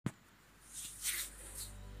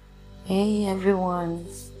Hey everyone,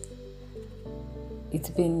 it's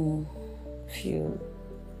been few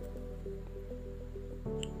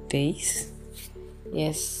days.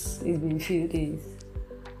 Yes, it's been few days.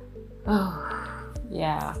 Oh,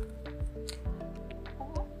 yeah.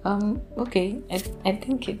 Okay. I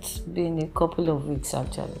think it's been a couple of weeks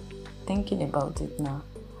actually. Thinking about it now.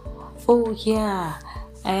 Oh yeah,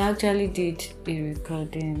 I actually did a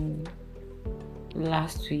recording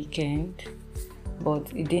last weekend,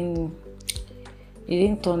 but it didn't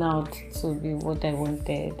turn out to be what I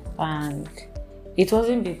wanted, and it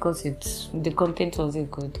wasn't because the content wasn't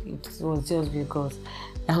good. It was just because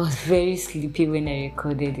I was very sleepy when I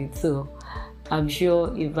recorded it. So I'm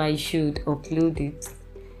sure if I should upload it,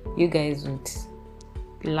 you guys would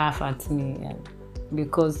laugh at me,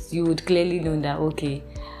 because you would clearly know that okay,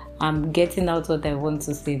 I'm getting out what I want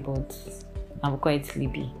to say, but I'm quite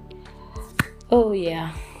sleepy. Oh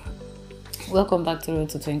yeah, welcome back to Road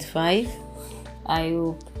to 25. I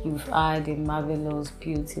hope you've had a marvelous,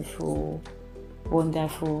 beautiful,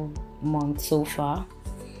 wonderful month so far.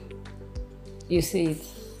 You see,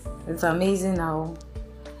 it's amazing how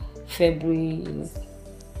February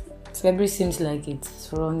seems like it's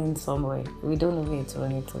running somewhere. We don't know where it's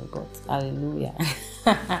running to, but hallelujah.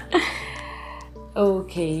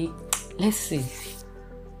 Okay, let's see.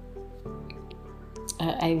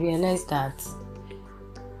 I realized that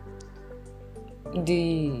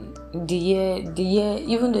the year,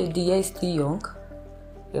 even though the year is still young,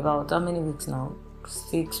 about how many weeks now?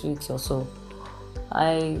 6 weeks or so.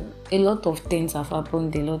 A lot of things have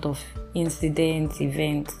happened, a lot of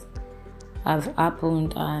events have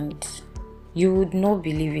happened, and you would not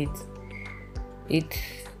believe it.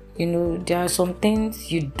 There are some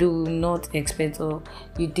things you do not expect, or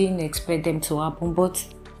you didn't expect them to happen, but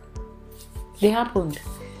they happened.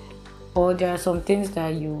 Or there are some things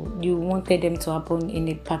that you wanted them to happen in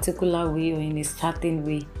a particular way or in a certain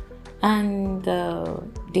way, and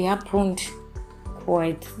they happened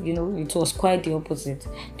quite, it was quite the opposite.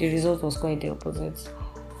 The result was quite the opposite.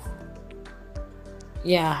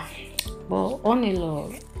 Yeah, but on a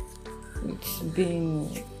lot, it's been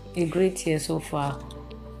a great year so far.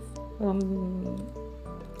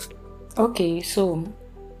 Okay, so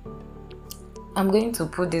I'm going to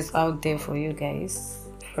put this out there for you guys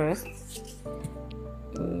first.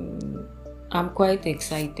 I'm quite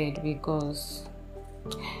excited because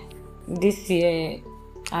this year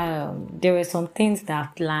there were some things that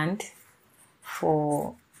I've planned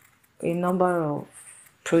for a number of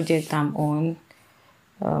projects I'm on.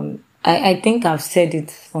 I think I've said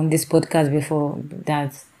it on this podcast before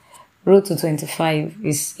that Road to 25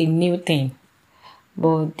 is a new thing,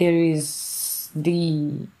 but there is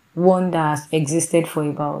the one that has existed for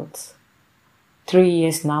about 3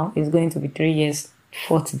 years now. It's going to be 3 years,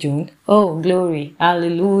 4th June. Oh, glory.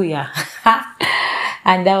 Hallelujah.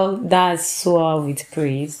 And that's Soar with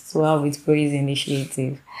Praise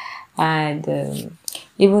initiative. And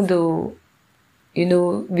even though,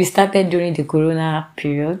 we started during the Corona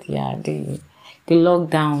period, the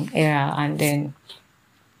lockdown era, and then,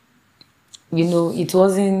 it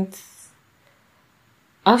wasn't,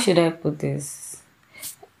 how should I put this?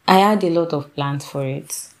 I had a lot of plans for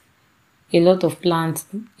it. A lot of plans,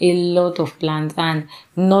 and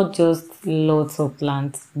not just lots of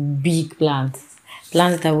plans, big plans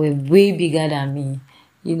that were way bigger than me,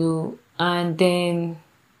 and then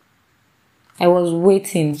I was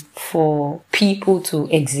waiting for people to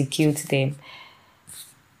execute them.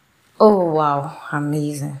 Oh wow,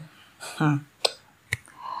 amazing.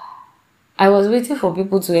 I was waiting for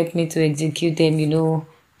people to help me to execute them.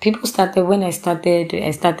 People started, when I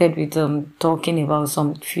started with talking about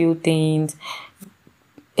a few things,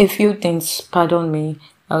 pardon me.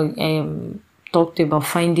 I talked about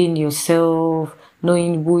finding yourself,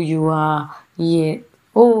 knowing who you are. Yeah.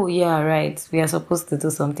 Oh yeah, right. We are supposed to do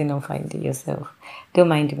something on finding yourself. Don't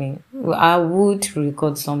mind me. I would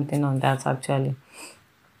record something on that actually.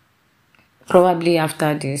 Probably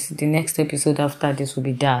after this, the next episode after this will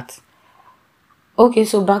be that. Okay,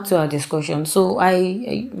 so back to our discussion. So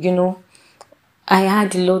I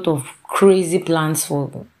had a lot of crazy plans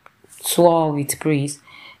for Soar with Praise,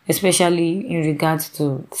 especially in regards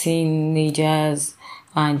to teenagers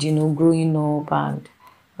and, growing up, and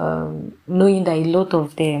knowing that a lot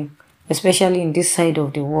of them, especially in this side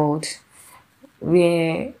of the world,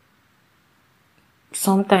 where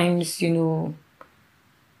sometimes, a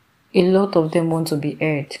lot of them want to be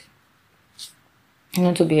heard. They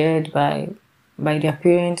want to be heard by their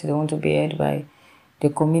parents, they want to be heard by the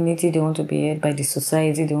community, they want to be heard by the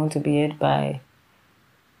society, they want to be heard by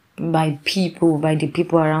the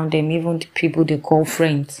people around them, even the people they call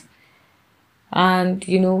friends. And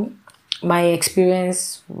my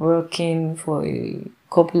experience working for a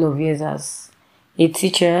couple of years as a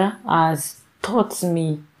teacher has taught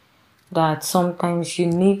me that sometimes you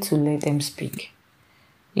need to let them speak.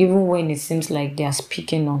 Even when it seems like they are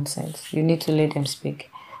speaking nonsense, you need to let them speak.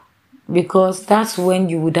 Because that's when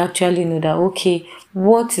you would actually know that, okay,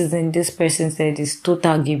 what is in this person said is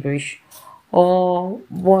total gibberish. Or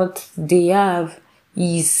what they have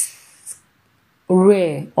is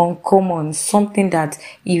rare, uncommon, something that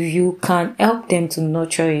if you can help them to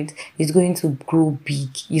nurture it, it's going to grow big.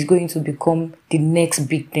 It's going to become the next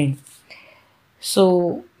big thing.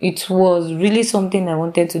 So it was really something I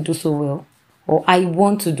wanted to do so well, or I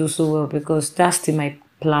want to do so well, because that's still my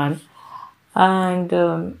plan. And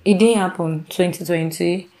it didn't happen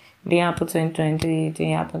 2020, it didn't happen 2020, it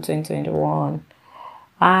didn't happen 2021.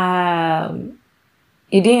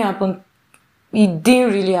 It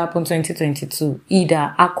didn't really happen 2022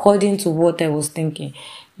 either, according to what I was thinking.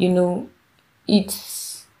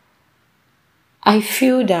 I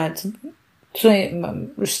feel that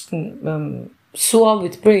soar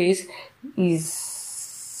with praise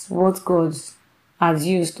is what God has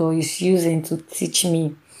used or is using to teach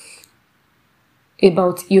me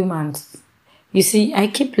about humans. You see, I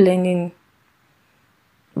keep learning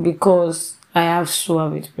because I have soar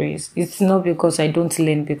with praise. It's not because I don't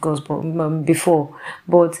learn before,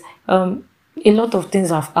 but a lot of things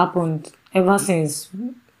have happened ever since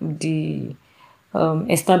the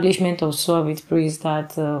establishment of soar with praise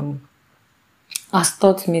that has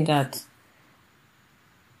taught me that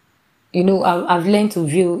I've learned to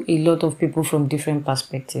view a lot of people from different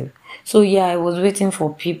perspectives. So yeah, I was waiting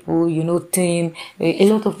for people, team, a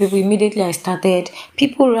lot of people. Immediately I started,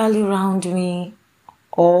 people rally around me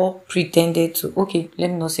or pretended to, okay, let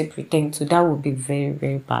me not say pretend to, that would be very,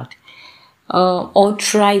 very bad. Or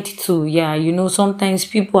tried to, sometimes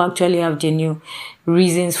people actually have genuine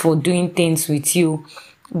reasons for doing things with you.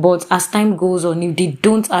 But as time goes on, if they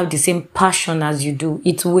don't have the same passion as you do,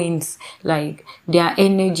 it wanes. Like their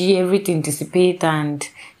energy, everything dissipates, and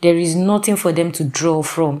there is nothing for them to draw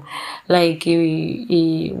from. Like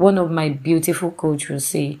one of my beautiful coach would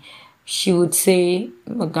say, she would say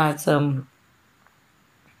that,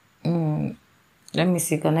 let me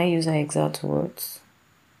see, can I use her exact words?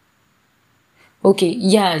 Okay,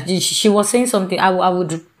 yeah, she was saying something. I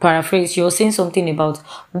would paraphrase. She was saying something about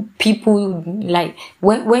people, like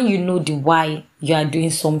when you know the why you are doing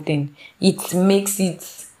something, it makes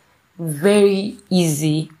it very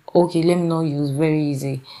easy. Okay, let me not use very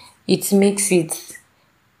easy. It makes it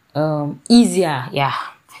easier. Yeah,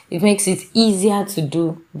 it makes it easier to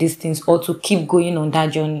do these things or to keep going on that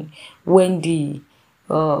journey when the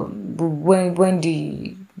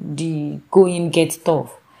going gets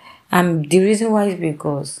tough. And the reason why is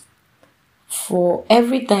because for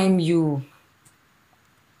every time you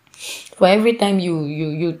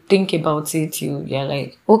think about it, you're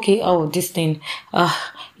like, okay, oh, this thing,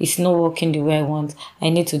 it's not working the way I want.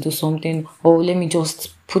 I need to do something. Or let me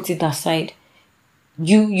just put it aside.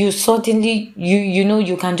 You suddenly,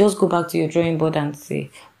 you can just go back to your drawing board and say,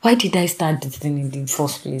 why did I start this thing in the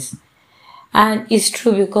first place? And it's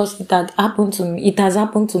true, because it has happened to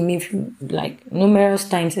me like numerous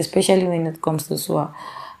times, especially when it comes to SWA.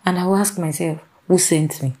 And I will ask myself, who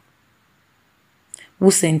sent me?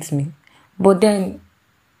 Who sent me? But then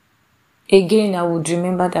again, I would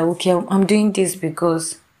remember that, okay, I'm doing this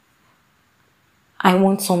because I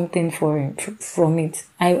want something from it.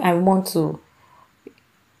 I want to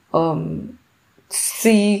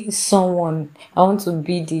see someone. I want to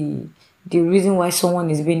be the reason why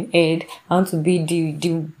someone is being heard. I want to be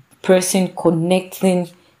the person connecting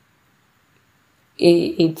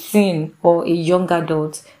a teen or a young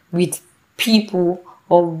adult with people,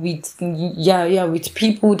 or with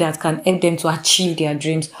people that can help them to achieve their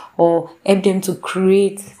dreams, or help them to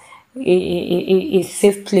create a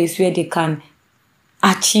safe place where they can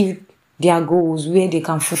achieve their goals, where they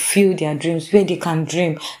can fulfill their dreams, where they can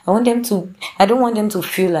dream. I don't want them to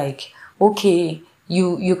feel like, okay,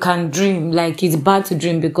 you can dream, like it's bad to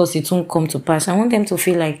dream because it won't come to pass. I want them to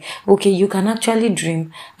feel like, okay, you can actually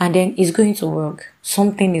dream and then it's going to work.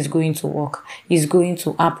 Something is going to work. It's going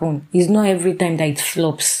to happen. It's not every time that it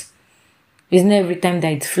flops.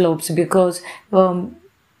 Because while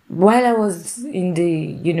I was in the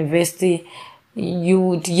university, you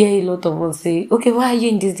would hear a lot of us say, okay, why are you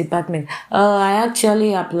in this department? I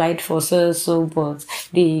actually applied for so, but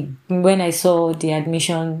when I saw the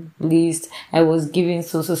admission list, I was given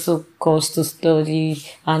so course to study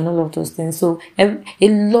and all of those things. So a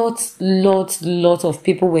lot of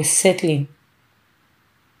people were settling.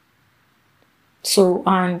 So,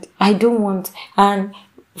 and I don't want, and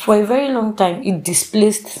for a very long time, it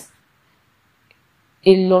displaced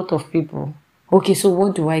a lot of people. Okay, so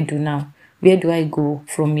what do I do now? Where do I go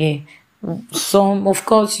from here? Some, of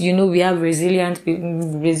course, we have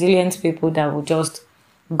resilient people that will just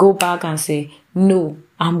go back and say, no,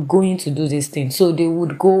 I'm going to do this thing. So they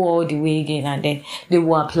would go all the way again, and then they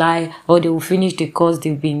will apply, or they will finish the course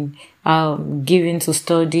they've been given to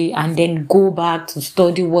study, and then go back to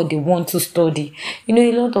study what they want to study.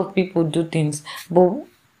 A lot of people do things, but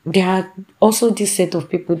there are also this set of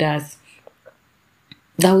people that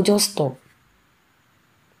will just stop.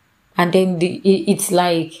 And then it's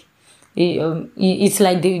like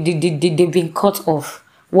they've been cut off.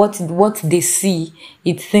 What they see,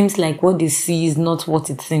 it seems like what they see is not what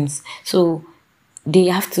it seems. So they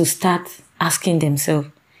have to start asking themselves,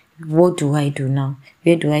 what do I do now?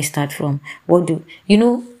 Where do I start from?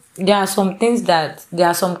 There are some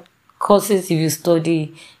courses if you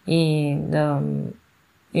study in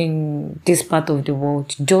this part of the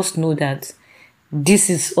world, just know that this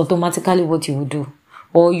is automatically what you will do,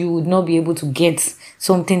 or you would not be able to get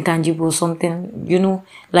something tangible, something,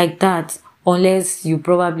 like that, unless you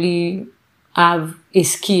probably have a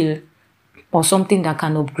skill or something that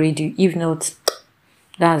can upgrade you. If not,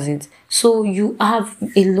 that's it. So you have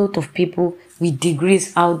a lot of people with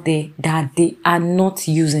degrees out there that they are not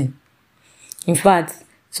using. In fact,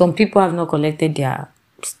 some people have not collected their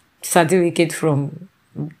certificate from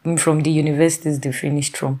the universities they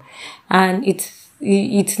finished from. And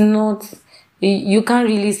it's not, you can't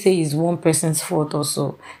really say it's one person's fault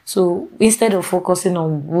also. So instead of focusing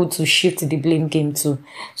on who to shift the blame game to,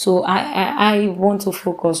 so I want to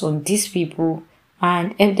focus on these people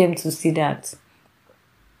and help them to see that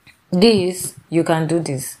you can do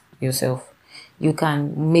this yourself. You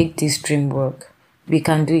can make this dream work. We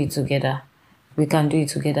can do it together. We can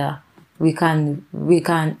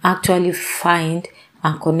actually find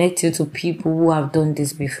and connect you to people who have done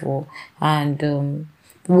this before, and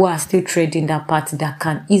who are still treading that path that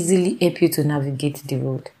can easily help you to navigate the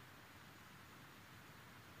road.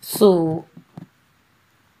 So,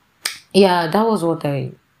 yeah, that was what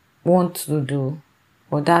I want to do,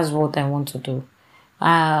 or that's what I want to do.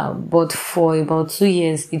 But for about 2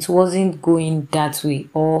 years, it wasn't going that way,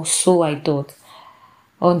 or so I thought,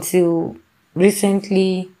 until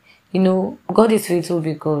recently. God is faithful,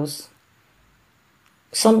 because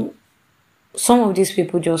some of these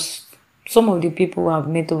people, some of the people I've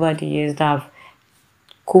met over the years that have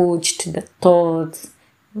coached, taught,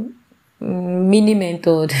 mini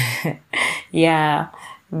mentored, yeah,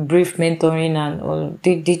 brief mentoring and all,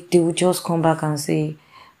 they would just come back and say,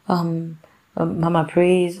 Mama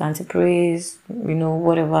praise, Auntie praise,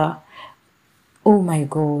 whatever. Oh my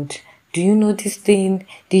God, do you know this thing?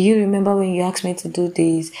 Do you remember when you asked me to do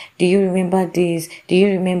this? Do you remember this? Do you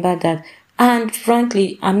remember that? And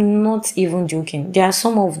frankly, I'm not even joking. There are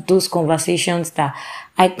some of those conversations that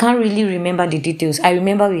I can't really remember the details. I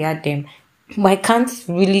remember we had them, but I can't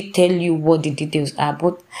really tell you what the details are.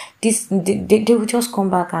 But they will just come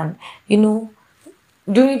back, and,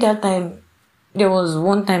 during that time, there was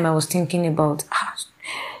one time I was thinking about,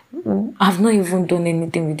 I've not even done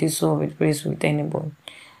anything with this Soar with Praise with anyone.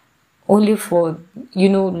 Only for,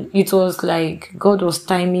 it was like God was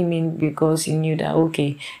timing me, because he knew that,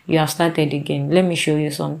 okay, you have started again. Let me show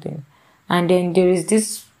you something. And then there is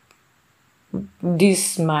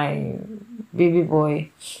this my baby boy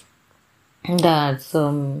that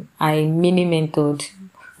I mini mentored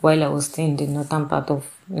while I was still in the northern part of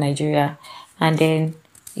Nigeria. And then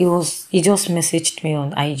he just messaged me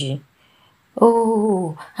on IG.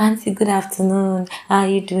 Oh, Auntie, good afternoon. How are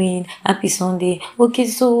you doing? Happy Sunday. Okay,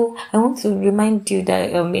 so I want to remind you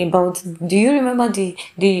that about. Do you remember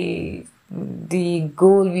the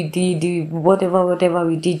goal we did, the whatever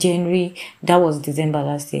we did January? That was December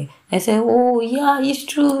last year. I said, oh yeah, it's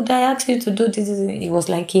true that I asked you to do this. It was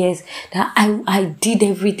like, yes, that I did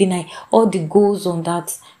everything. All the goals on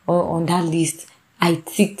that list, I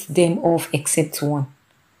ticked them off except one.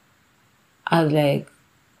 I was like,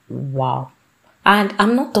 wow. And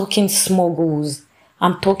I'm not talking small goals.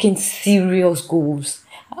 I'm talking serious goals.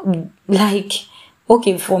 Like,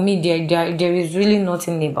 okay, for me, there is really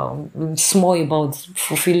nothing small about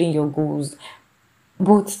fulfilling your goals.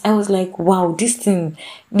 But I was like, wow, this thing,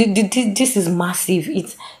 this is massive.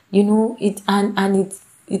 It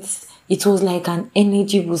was like an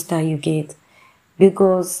energy booster you get,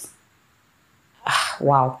 because,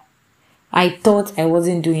 wow, I thought I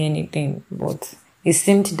wasn't doing anything, but it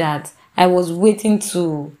seemed that I was waiting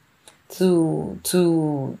to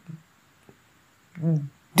do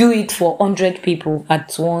it for 100 people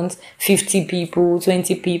at once, 50 people,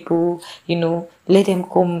 20 people, let them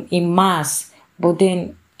come in mass. But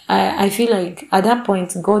then I feel like at that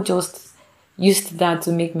point, God just used that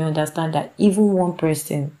to make me understand that even one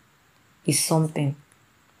person is something.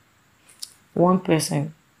 One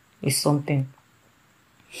person is something.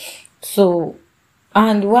 So,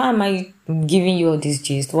 and why am I giving you all this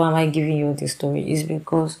gist? Why am I giving you all this story? Is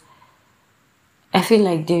because I feel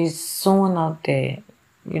like there is someone out there,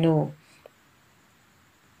 we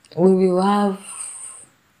will have,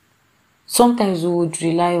 sometimes we would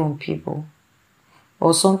rely on people,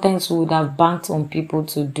 or sometimes we would have banked on people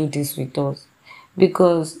to do this with us.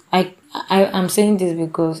 Because I'm saying this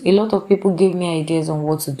because a lot of people gave me ideas on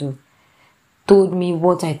what to do, told me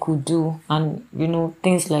what I could do, and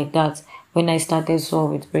things like that when I started Soar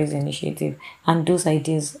with Praise Initiative. And those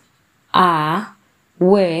ideas are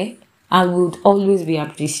where I would always be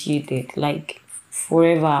appreciated, like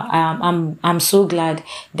forever. I'm so glad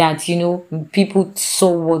that people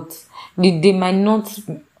saw what they might not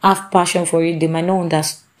have passion for it, they might not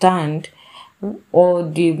understand, or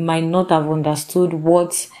they might not have understood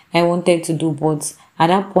what I wanted to do, but at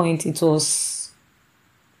that point it was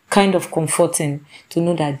kind of comforting to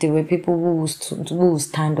know that there were people who would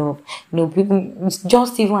stand up. People, it's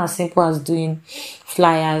just even as simple as doing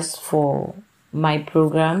flyers for my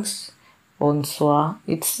programs on SOA.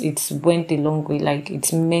 It's went a long way. Like,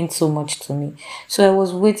 it meant so much to me. So I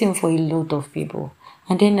was waiting for a lot of people,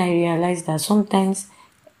 and then I realized that sometimes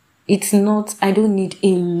it's not, I don't need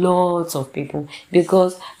a lot of people,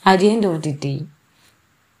 because at the end of the day,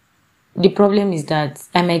 the problem is that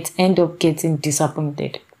I might end up getting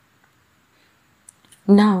disappointed.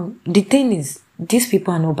 Now, the thing is, these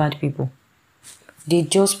people are not bad people. They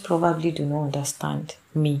just probably do not understand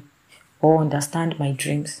me, or understand my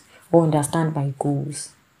dreams, or understand my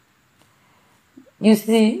goals. You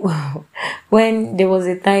see, when there was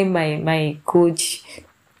a time my coach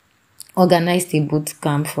organized a boot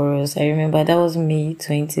camp for us, I remember that was May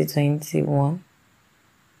 2021.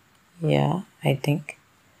 Yeah, I think.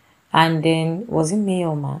 And then, was it May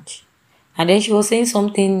or March? And then she was saying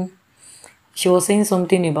something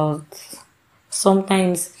about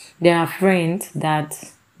sometimes there are friends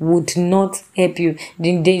that would not help you.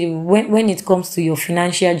 When it comes to your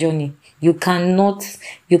financial journey, you cannot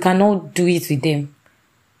do it with them.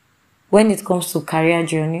 When it comes to career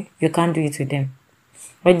journey, you can't do it with them.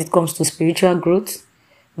 When it comes to spiritual growth,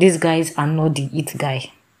 these guys are not the it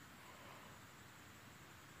guy.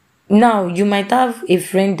 Now, you might have a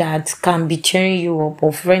friend that can be cheering you up,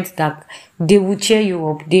 or friends that they will cheer you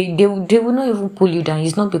up. They will not even pull you down.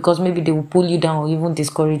 It's not because maybe they will pull you down or even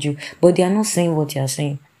discourage you, but they are not saying what you are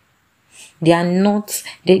saying. They are not,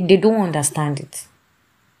 they don't understand it.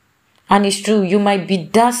 And it's true, you might be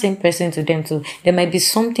that same person to them too. There might be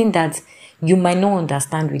something that you might not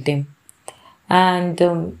understand with them. And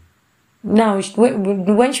now,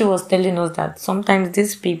 when she was telling us that sometimes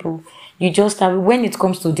these people, you just have, when it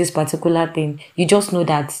comes to this particular thing, you just know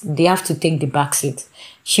that they have to take the back seat.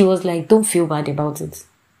 She was like, don't feel bad about it.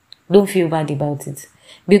 Don't feel bad about it.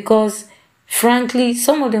 Because, frankly,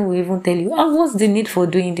 some of them will even tell you, what's the need for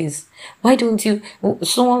doing this? Why don't you?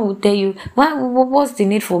 Someone will tell you, what's the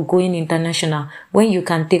need for going international when you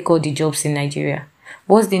can take all the jobs in Nigeria?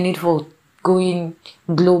 What's the need for going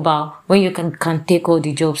global when you can take all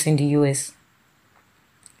the jobs in the US?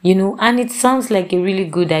 And it sounds like a really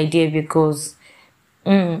good idea, because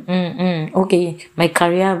okay,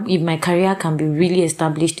 if my career can be really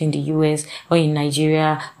established in the US or in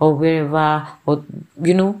Nigeria or wherever, or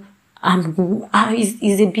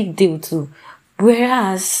it's a big deal too.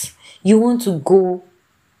 Whereas you want to go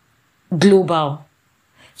global,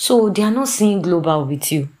 so they are not seeing global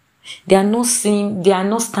with you. They are not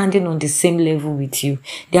standing on the same level with you.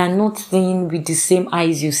 They are not seeing with the same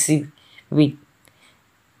eyes you see with.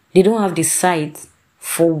 They don't have the sight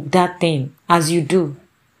for that thing as you do.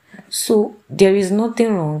 So there is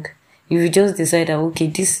nothing wrong if you just decide that, okay,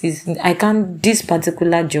 this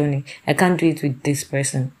particular journey, I can't do it with this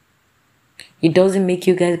person. It doesn't make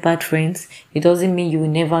you guys bad friends. It doesn't mean you will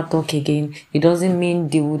never talk again. It doesn't mean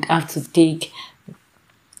they would have to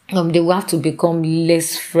they will have to become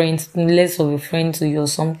less of a friend to you or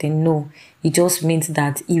something. No, it just means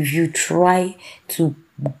that if you try to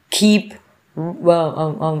keep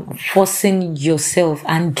forcing yourself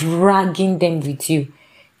and dragging them with you,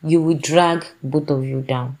 you will drag both of you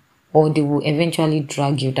down, or they will eventually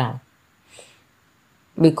drag you down,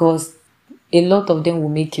 because a lot of them will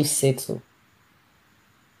make you settle,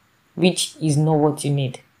 which is not what you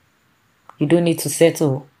need. You don't need to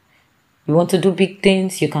settle. You want to do big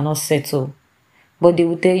things, you cannot settle. But they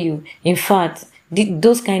will tell you, in fact,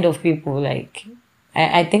 those kind of people, like,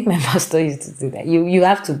 I think my pastor used to do that. You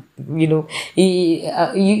have to,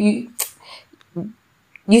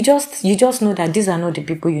 You just know that these are not the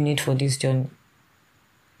people you need for this journey.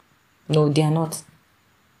 No, they are not.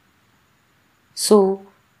 So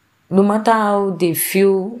no matter how they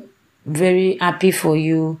feel very happy for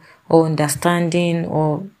you or understanding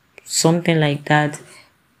or something like that,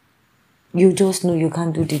 you just know you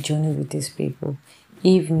can't do the journey with these people.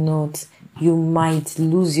 If not, you might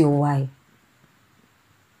lose your why.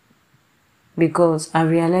 Because I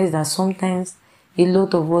realize that sometimes a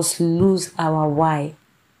lot of us lose our why.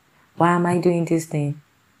 Why am I doing this thing?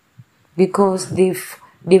 Because they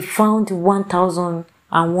found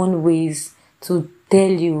 1,001 ways to tell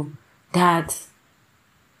you that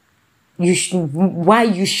why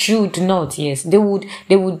you should not. Yes, you will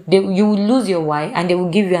lose your why, and they will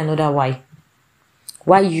give you another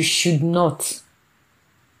why you should not,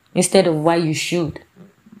 instead of why you should.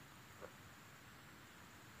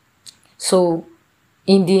 So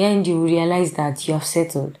in the end, you realize that you have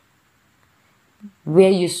settled. Where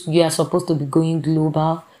you are supposed to be going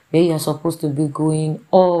global, where you are supposed to be going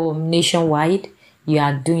all nationwide, you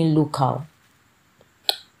are doing local.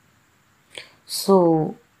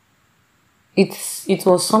 So it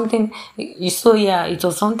was something. So yeah, it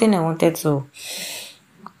was something I wanted to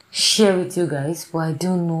share with you guys, but I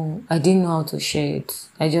didn't know how to share it.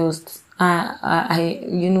 I just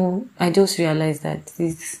realized that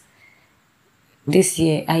this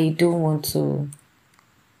year I don't want to.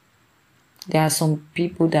 There are some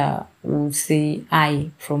people that will say I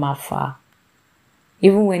from afar,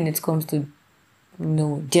 even when it comes to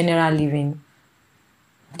general living,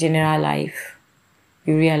 general life.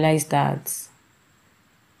 You realize that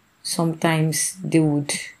sometimes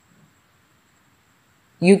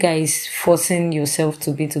you guys forcing yourself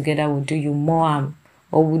to be together will do you more harm,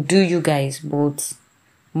 or will do you guys both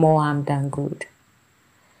more harm than good.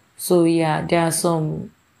 So yeah, there are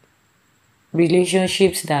some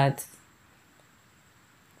relationships that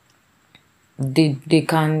they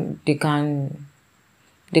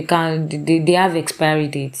have expiry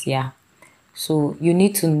dates. Yeah, so you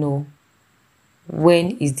need to know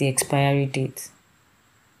when is the expiry date.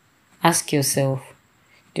 Ask yourself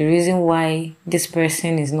the reason why this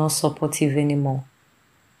person is not supportive anymore,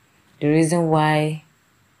 the reason why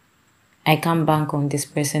I can't bank on this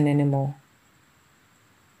person anymore.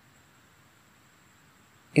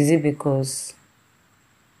 Is it because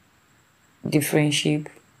the friendship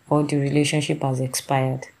or the relationship has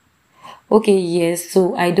expired? Okay, yes,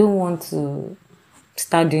 so I don't want to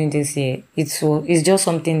start doing this here. It's just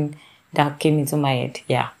something that came into my head.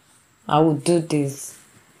 Yeah, I will do this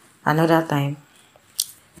another time.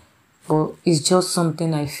 But it's just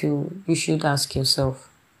something I feel you should ask yourself.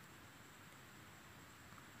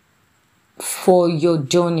 For your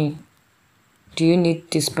journey, do you need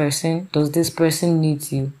this person? Does this person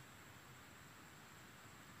need you?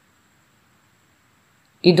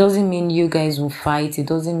 It doesn't mean you guys will fight. It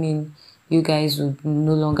doesn't mean you guys will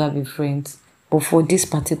no longer be friends. But for this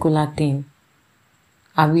particular thing,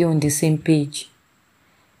 are we on the same page?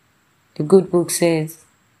 The good book says,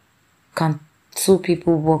 can two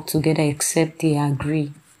people work together except they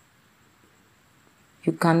agree?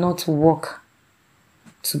 You cannot work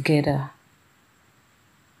together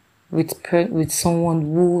with someone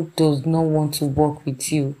who does not want to work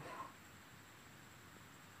with you.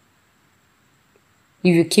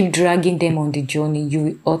 If you keep dragging them on the journey, you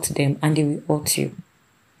will hurt them and they will hurt you.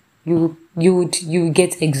 You will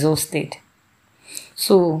get exhausted.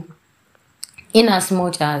 So, in as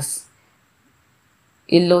much as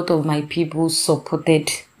a lot of my people supported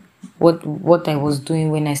what I was doing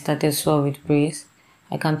when I started Soar with Praise,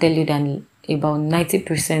 I can tell you that about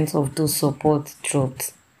 90% of those support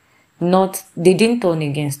dropped. They didn't turn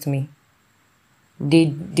against me.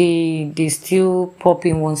 They still pop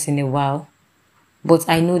in once in a while. But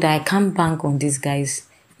I know that I can't bank on these guys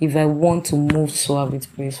if I want to move Soar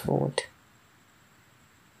with Praise forward.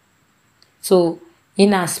 So,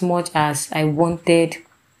 in as much as I wanted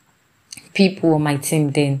people on my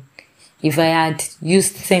team then, if I had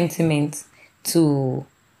used sentiment to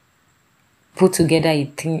put together a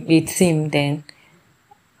team, then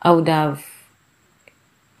I would have.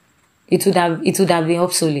 It would have been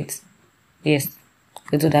obsolete. Yes,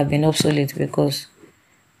 it would have been obsolete because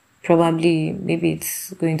probably maybe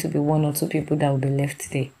it's going to be one or two people that will be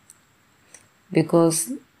left there.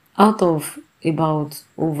 Because out of about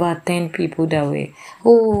over 10 people that were,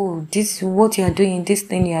 this what you are doing, this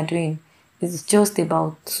thing you are doing, it's just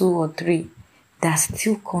about 2 or 3 that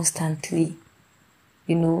still constantly,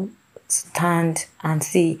 stand and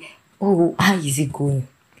say, how is it going?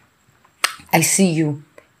 I see you.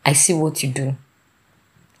 I see what you do.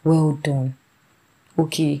 Well done.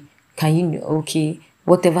 Okay,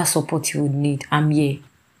 whatever support you would need, I'm here.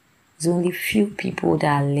 It's only few people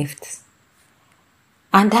that are left.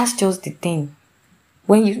 And that's just the thing.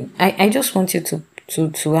 I just want you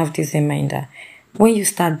to have this in mind that when you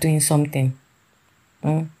start doing something,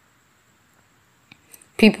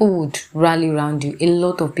 people would rally around you. A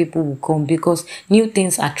lot of people will come because new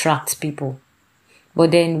things attract people. But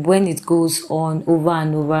then when it goes on over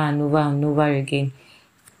and over and over and over again,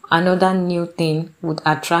 another new thing would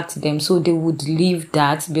attract them. So they would leave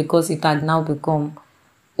that because it had now become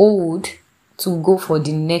old to go for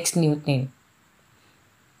the next new thing.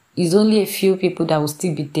 It's only a few people that will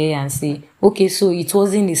still be there and say, okay, so it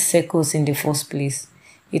wasn't a circus in the first place.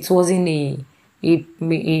 It wasn't a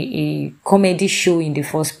comedy show in the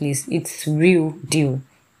first place. It's real deal.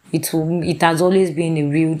 It has always been a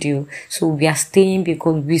real deal. So we are staying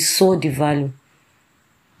because we saw the value.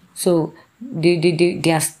 So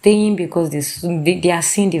they are staying because they are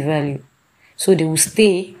seeing the value. So they will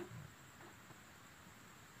stay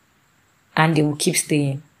and they will keep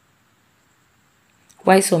staying.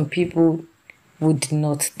 Why some people would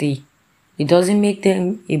not stay? It doesn't make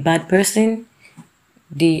them a bad person.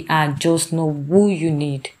 They are just not who you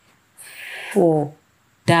need for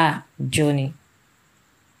that journey.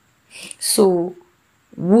 So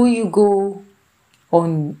who you go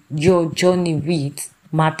on your journey with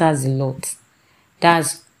matters a lot.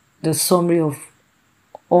 That's the summary of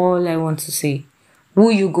all I want to say. Who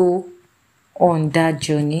you go on that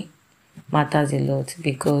journey matters a lot,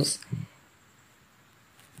 because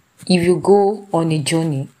if you go on a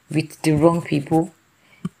journey with the wrong people,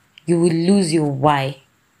 you will lose your why.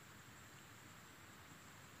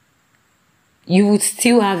 You would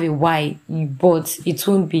still have a why, but it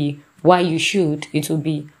won't be why you should. It will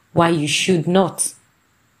be why you should not.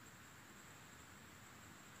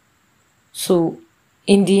 So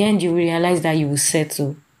in the end, you realize that you will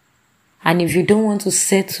settle. And if you don't want to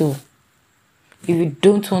settle, if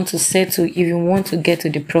you want to get to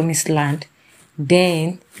the promised land,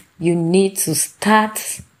 then you need to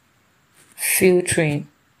start filtering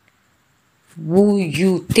who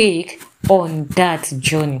you take on that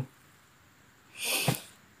journey.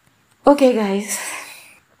 Okay, guys,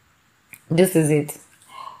 this is it.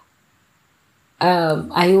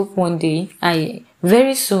 I hope one day,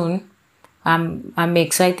 very soon, I'm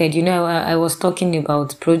excited. You know, I was talking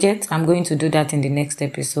about projects. I'm going to do that in the next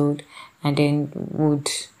episode, and then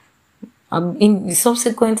in the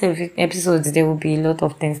subsequent episodes, there will be a lot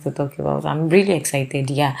of things to talk about. I'm really excited.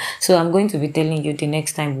 Yeah. So I'm going to be telling you the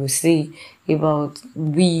next time we'll see about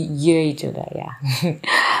we hear each other. Yeah.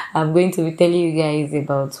 I'm going to be telling you guys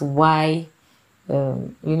about why,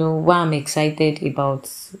 why I'm excited about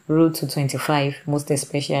Road to 25, most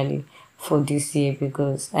especially for this year,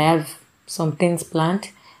 because I have some things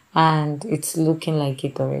planned and it's looking like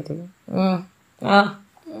it already.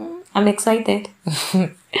 I'm excited.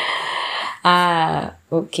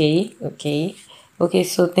 Okay,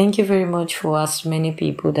 so thank you very much for as many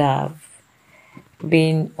people that have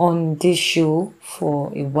been on this show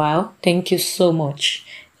for a while. Thank you so much.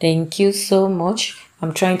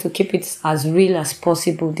 I'm trying to keep it as real as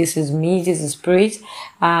possible. This is me, this is Spirit,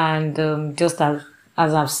 and just as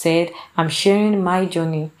I've said, I'm sharing my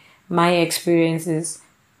journey, my experiences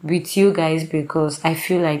with you guys, because I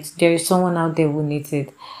feel like there is someone out there who needs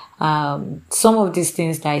it. Some of these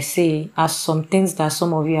things that I say are some things that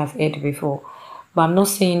some of you have heard before, but I'm not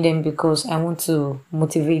saying them because I want to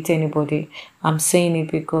motivate anybody. I'm saying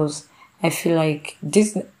it because I feel like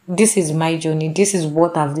this is my journey. This is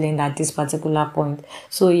what I've learned at this particular point.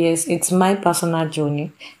 So yes, it's my personal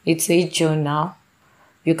journey. It's a journal.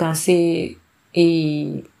 You can say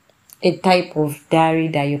a type of diary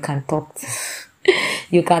that you can talk to.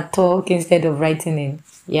 You can talk instead of writing in.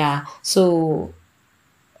 Yeah. So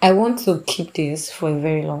I want to keep this for a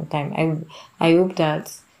very long time. I hope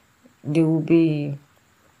that they will be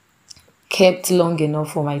kept long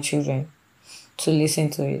enough for my children to listen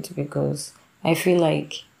to it, because I feel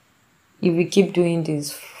like if we keep doing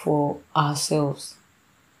this for ourselves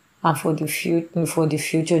and for the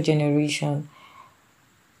future generation,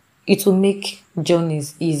 it will make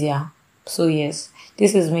journeys easier. So yes,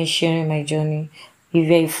 this is me sharing my journey. If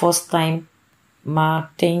you're a first time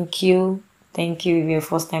thank you. If you're a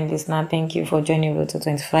first time listener, thank you for joining Road to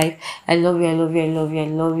 25. I love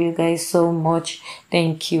you guys so much.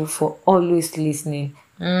 Thank you for always listening.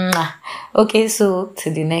 Okay, so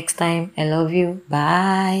till the next time, I love you.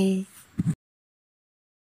 Bye.